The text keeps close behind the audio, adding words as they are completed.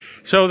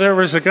So there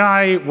was a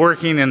guy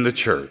working in the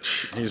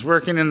church. He's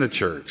working in the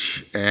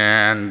church,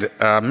 and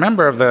a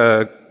member of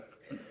the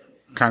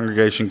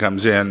congregation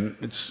comes in.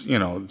 It's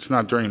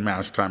not during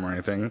Mass time or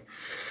anything.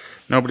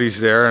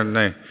 Nobody's there,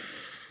 and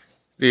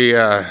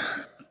the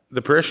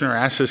parishioner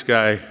asks this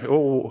guy,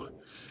 "Oh,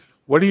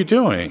 what are you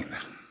doing?"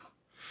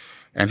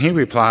 And he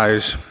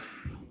replies,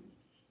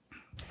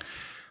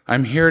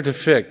 "I'm here to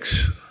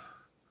fix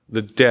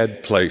the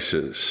dead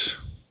places."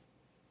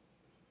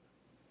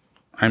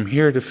 I'm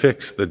here to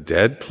fix the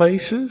dead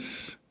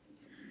places?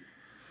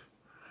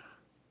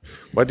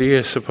 What do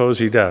you suppose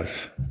he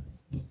does?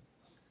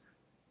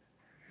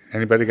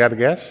 Anybody got a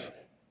guess?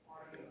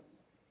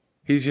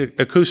 He's an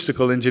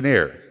acoustical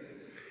engineer.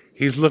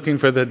 He's looking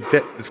for the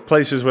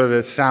places where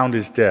the sound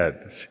is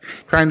dead,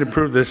 trying to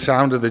improve the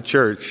sound of the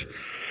church.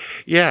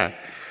 Yeah,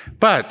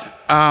 but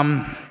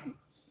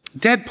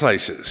dead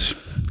places.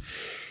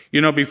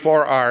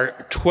 Before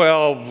our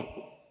 12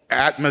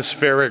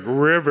 atmospheric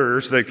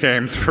rivers that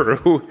came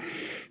through,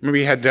 maybe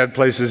we had dead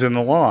places in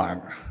the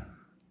lawn.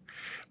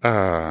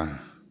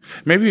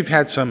 Maybe we've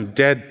had some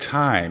dead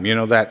time,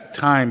 that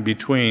time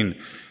between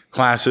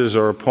classes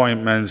or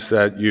appointments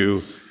that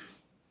you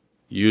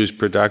use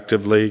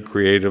productively,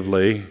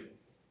 creatively,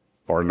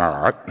 or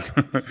not.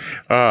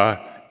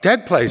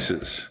 Dead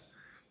places,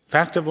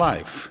 fact of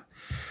life.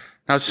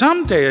 Now,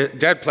 some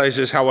dead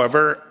places,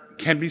 however,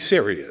 can be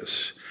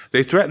serious.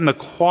 They threaten the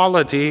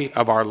quality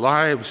of our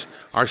lives,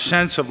 our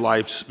sense of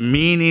life's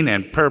meaning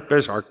and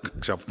purpose, our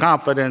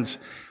self-confidence,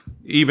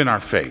 even our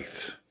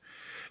faith.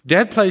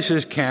 Dead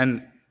places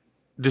can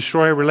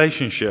destroy a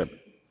relationship,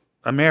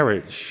 a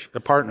marriage, a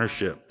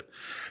partnership.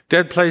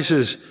 Dead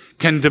places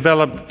can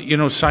develop,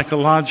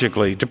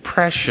 psychologically,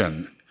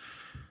 depression,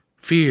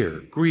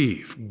 fear,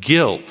 grief,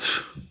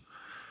 guilt.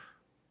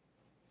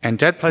 And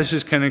dead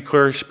places can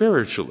occur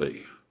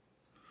spiritually.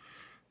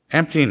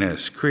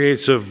 Emptiness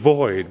creates a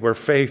void where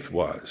faith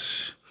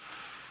was.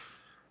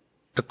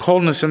 A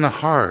coldness in the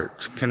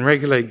heart can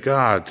regulate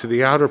God to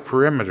the outer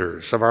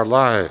perimeters of our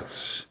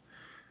lives.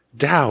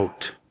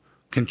 Doubt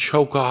can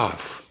choke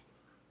off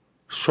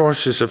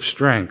sources of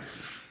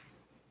strength.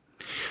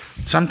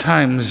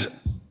 Sometimes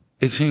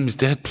it seems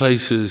dead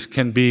places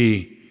can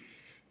be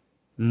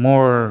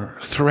more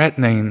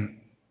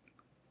threatening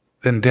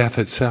than death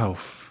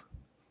itself.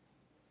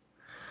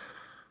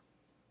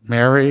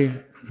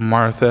 Mary,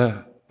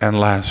 Martha, and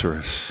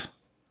Lazarus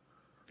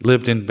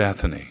lived in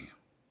Bethany.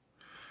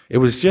 It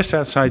was just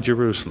outside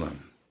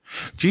Jerusalem.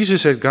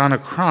 Jesus had gone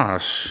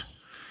across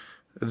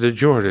the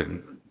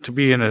Jordan to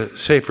be in a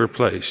safer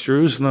place.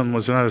 Jerusalem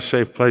was not a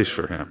safe place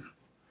for him.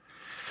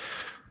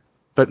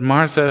 But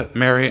Martha,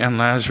 Mary, and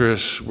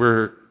Lazarus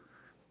were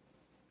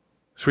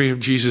three of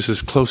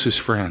Jesus'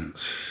 closest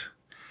friends.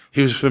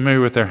 He was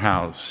familiar with their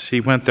house. He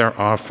went there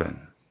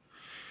often.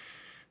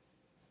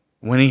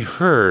 When he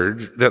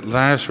heard that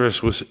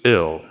Lazarus was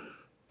ill,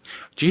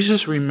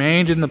 Jesus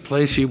remained in the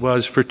place he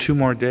was for 2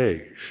 more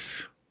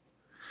days.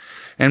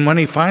 And when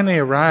he finally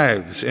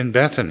arrives in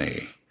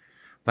Bethany,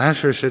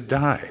 Lazarus had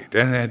died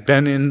and had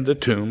been in the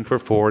tomb for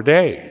 4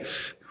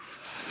 days.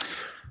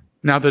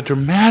 Now, the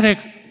dramatic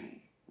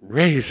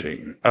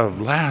raising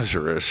of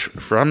Lazarus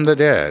from the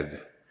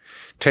dead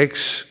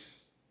takes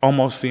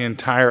almost the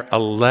entire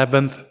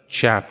 11th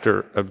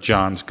chapter of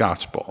John's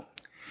Gospel.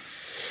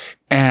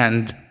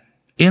 And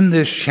in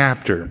this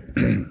chapter,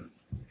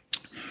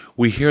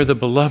 we hear the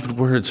beloved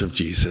words of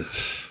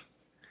Jesus.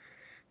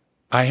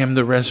 I am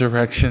the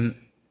resurrection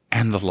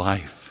and the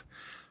life.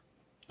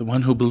 The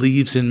one who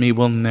believes in me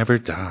will never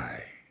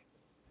die.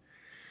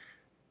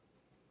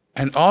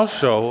 And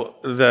also,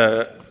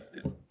 the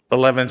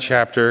 11th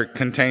chapter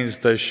contains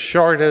the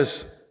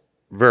shortest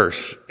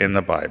verse in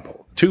the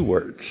Bible. 2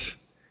 words.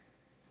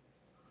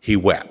 He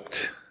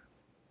wept.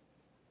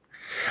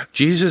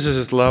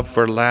 Jesus' love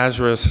for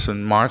Lazarus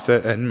and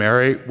Martha and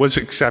Mary was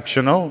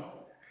exceptional.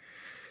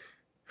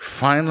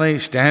 Finally,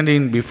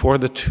 standing before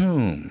the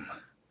tomb,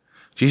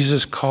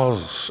 Jesus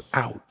calls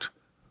out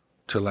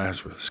to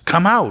Lazarus,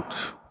 "Come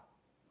out."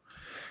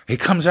 He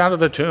comes out of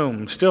the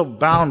tomb, still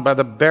bound by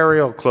the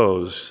burial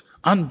clothes.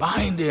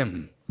 Unbind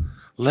him.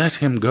 Let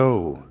him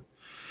go.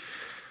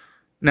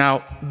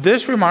 Now,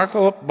 this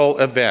remarkable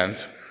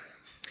event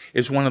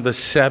is one of the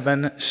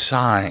 7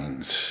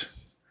 signs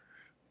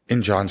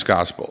in John's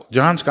Gospel.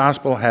 John's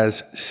Gospel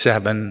has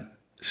 7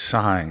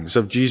 signs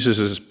of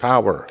Jesus'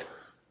 power.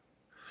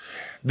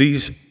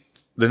 The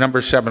number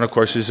 7, of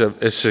course, is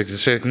a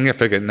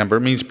significant number.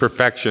 It means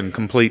perfection,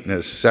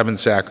 completeness, 7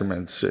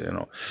 sacraments,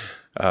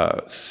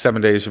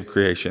 7 days of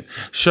creation.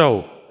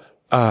 So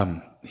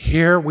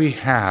here we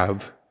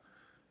have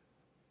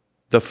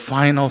the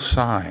final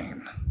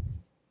sign.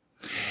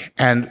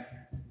 And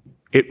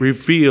it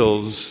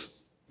reveals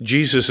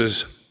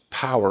Jesus'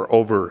 power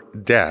over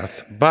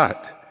death,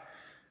 but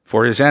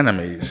for his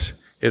enemies,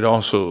 it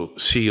also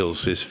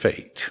seals his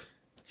fate.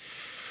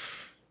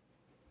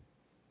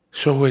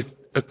 So it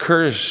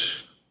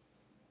occurs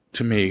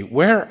to me,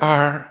 where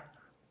are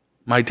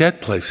my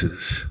dead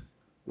places?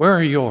 Where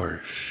are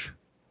yours?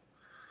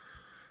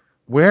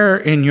 Where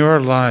in your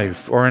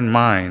life or in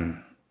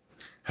mine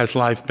has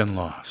life been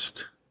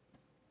lost?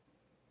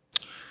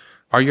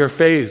 Are your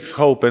faith,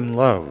 hope, and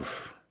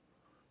love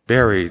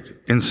buried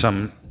in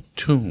some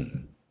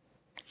tomb?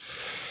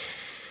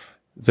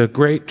 The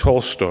great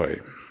Tolstoy,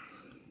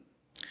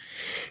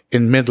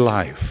 in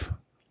midlife,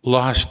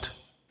 lost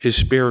his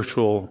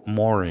spiritual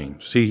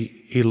moorings.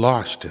 He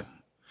lost him.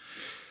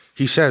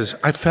 He says,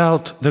 I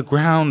felt the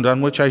ground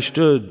on which I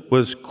stood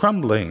was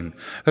crumbling,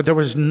 that there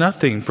was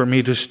nothing for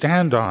me to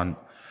stand on,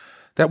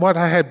 that what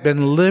I had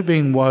been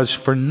living was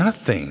for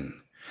nothing,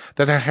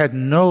 that I had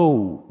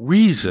no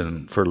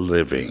reason for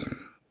living.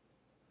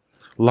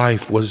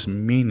 Life was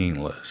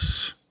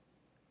meaningless.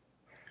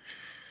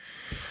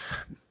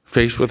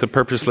 Faced with a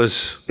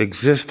purposeless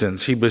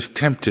existence, he was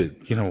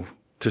tempted,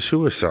 to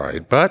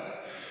suicide,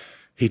 but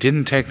he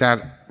didn't take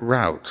that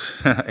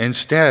route.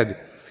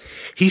 Instead,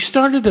 he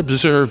started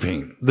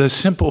observing the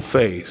simple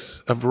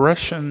faith of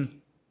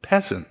Russian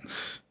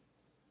peasants.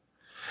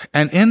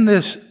 And in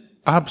this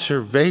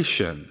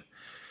observation,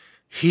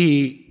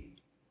 he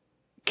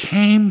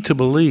came to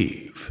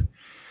believe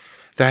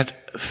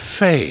that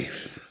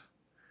faith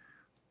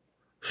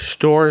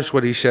stores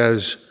what he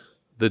says,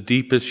 the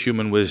deepest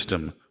human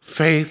wisdom.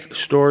 Faith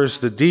stores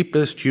the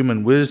deepest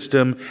human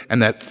wisdom,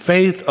 and that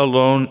faith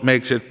alone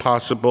makes it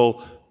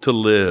possible to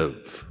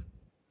live.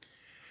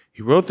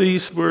 He wrote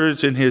these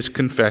words in his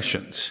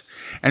Confessions,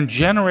 and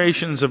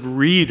generations of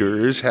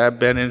readers have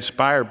been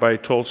inspired by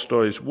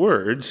Tolstoy's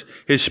words,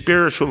 his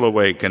spiritual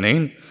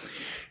awakening,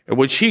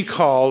 which he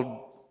called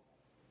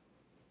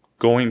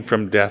going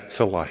from death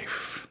to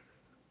life.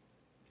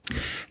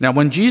 Now,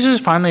 when Jesus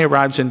finally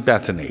arrives in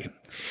Bethany,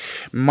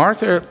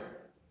 Martha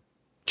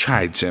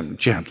chides him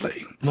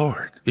gently.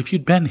 Lord, if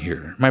you'd been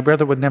here, my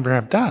brother would never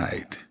have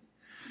died.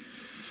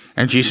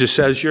 And Jesus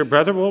says, your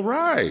brother will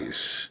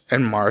rise.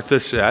 And Martha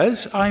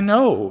says, I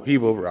know he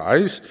will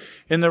rise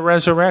in the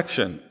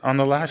resurrection on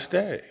the last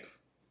day.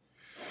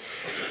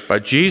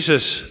 But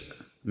Jesus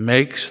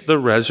makes the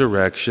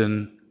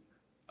resurrection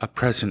a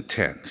present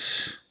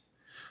tense,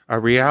 a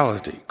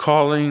reality,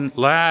 calling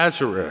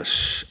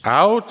Lazarus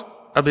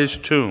out of his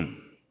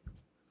tomb.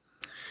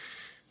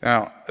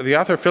 Now, the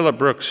author Philip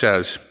Brooks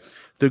says,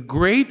 the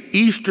great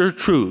Easter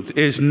truth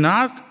is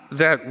not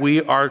that we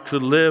are to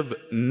live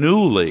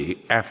newly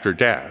after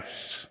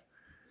death.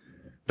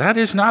 That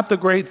is not the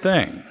great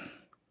thing.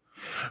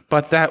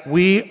 But that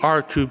we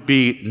are to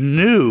be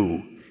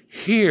new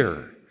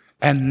here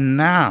and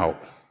now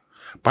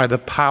by the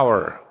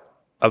power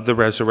of the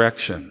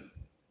resurrection.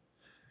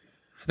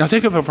 Now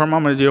think of it for a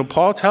moment.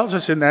 Paul tells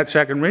us in that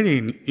second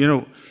reading,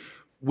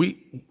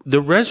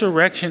 the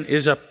resurrection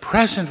is a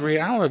present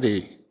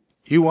reality.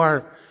 You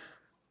are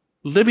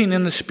living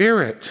in the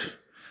Spirit.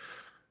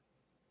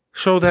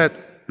 So that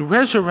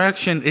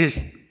resurrection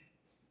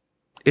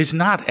is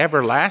not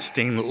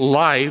everlasting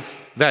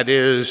life, that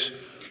is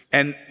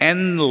an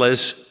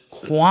endless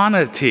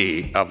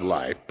quantity of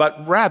life,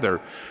 but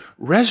rather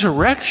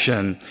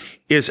resurrection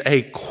is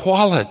a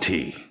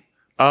quality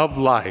of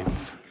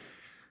life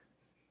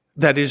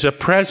that is a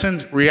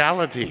present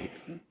reality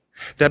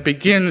that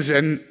begins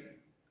in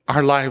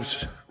our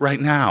lives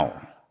right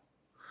now.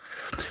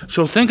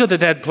 So think of the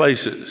dead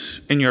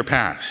places in your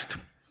past,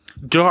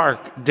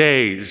 dark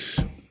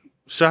days,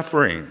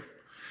 suffering,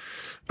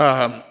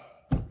 a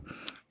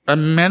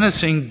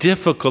menacing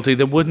difficulty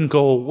that wouldn't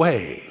go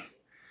away,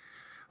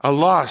 a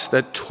loss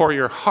that tore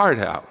your heart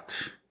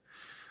out,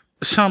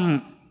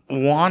 some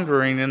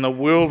wandering in the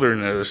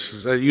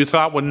wilderness that you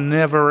thought would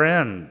never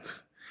end.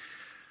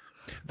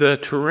 The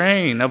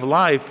terrain of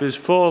life is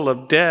full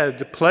of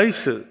dead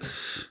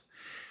places.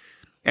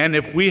 And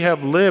if we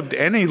have lived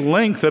any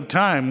length of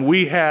time,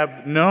 we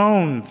have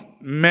known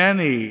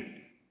many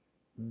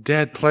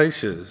dead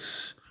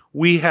places.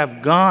 We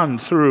have gone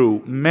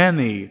through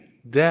many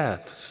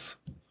deaths.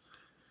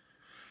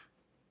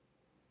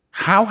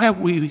 How have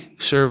we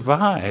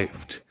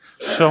survived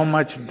so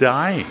much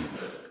dying?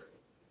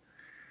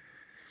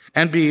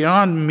 And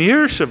beyond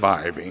mere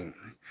surviving,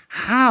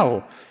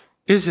 how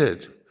is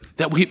it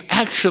that we've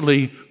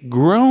actually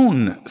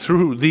grown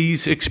through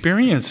these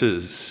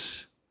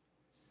experiences?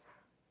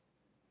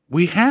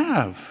 We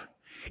have.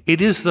 It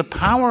is the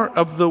power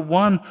of the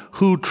one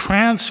who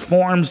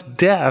transforms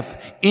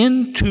death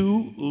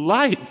into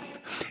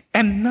life,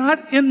 and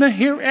not in the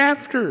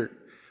hereafter,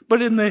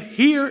 but in the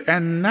here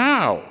and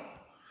now.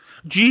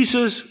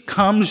 Jesus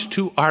comes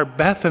to our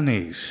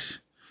Bethanies.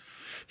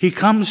 He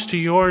comes to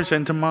yours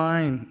and to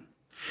mine.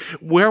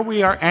 Where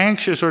we are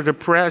anxious or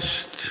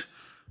depressed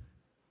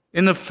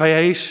in the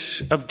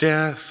face of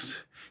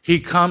death, he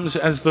comes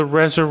as the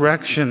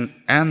resurrection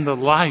and the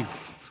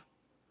life.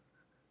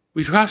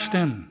 We trust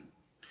him.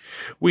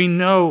 We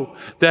know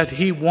that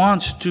he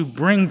wants to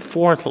bring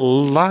forth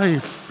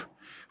life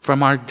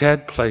from our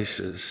dead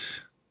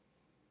places.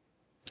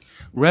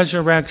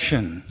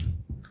 Resurrection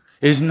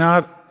is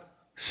not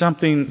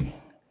something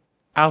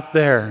out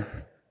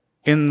there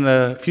in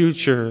the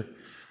future.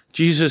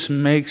 Jesus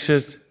makes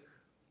it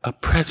a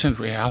present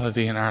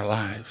reality in our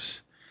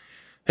lives.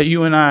 That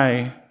you and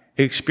I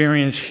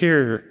experience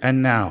here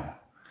and now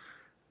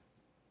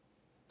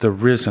the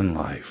risen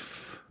life.